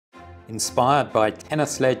inspired by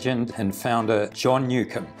tennis legend and founder John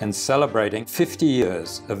Newcombe and celebrating 50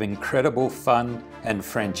 years of incredible fun and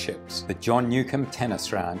friendships. The John Newcombe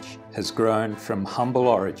Tennis Ranch has grown from humble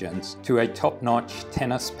origins to a top-notch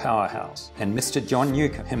tennis powerhouse, and Mr. John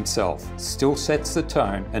Newcombe himself still sets the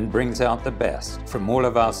tone and brings out the best from all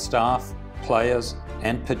of our staff, players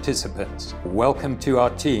and participants. Welcome to our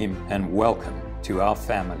team and welcome to our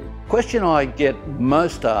family. Question I get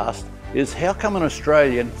most asked is how come an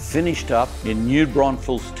Australian finished up in New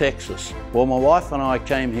Braunfels, Texas? Well, my wife and I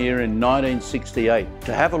came here in 1968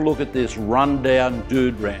 to have a look at this rundown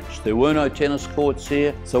dude ranch. There were no tennis courts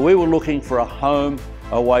here, so we were looking for a home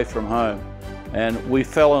away from home, and we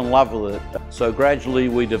fell in love with it. So gradually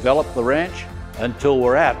we developed the ranch until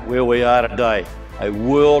we're at where we are today, a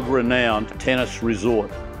world-renowned tennis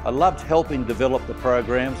resort. I loved helping develop the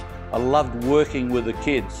programs. I loved working with the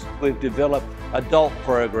kids. We've developed adult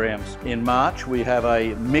programs. In March, we have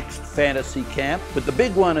a mixed fantasy camp, but the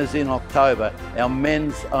big one is in October, our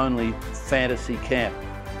men's only fantasy camp.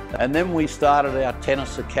 And then we started our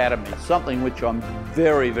tennis academy, something which I'm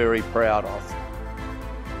very, very proud of.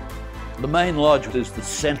 The main lodge is the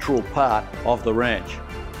central part of the ranch,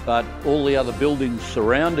 but all the other buildings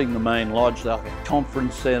surrounding the main lodge, the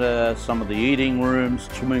conference centre, some of the eating rooms,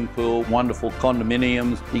 swimming pool, wonderful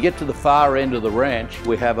condominiums. You get to the far end of the ranch,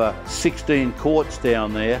 we have 16 courts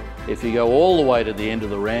down there. If you go all the way to the end of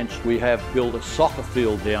the ranch, we have built a soccer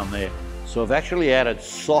field down there. So I've actually added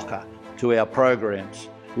soccer to our programs.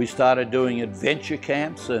 We started doing adventure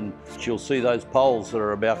camps, and you'll see those poles that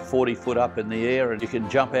are about 40 foot up in the air, and you can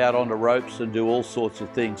jump out onto ropes and do all sorts of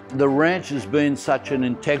things. The ranch has been such an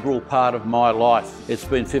integral part of my life. It's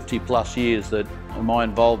been 50 plus years that my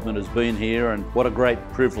involvement has been here, and what a great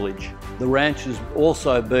privilege. The ranch has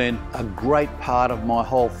also been a great part of my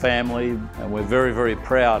whole family, and we're very, very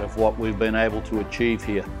proud of what we've been able to achieve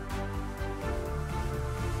here.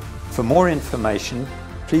 For more information,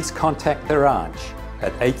 please contact the ranch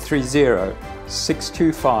at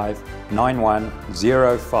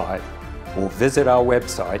 830-625-9105 or visit our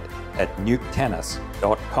website at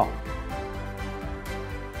nuketennis.com.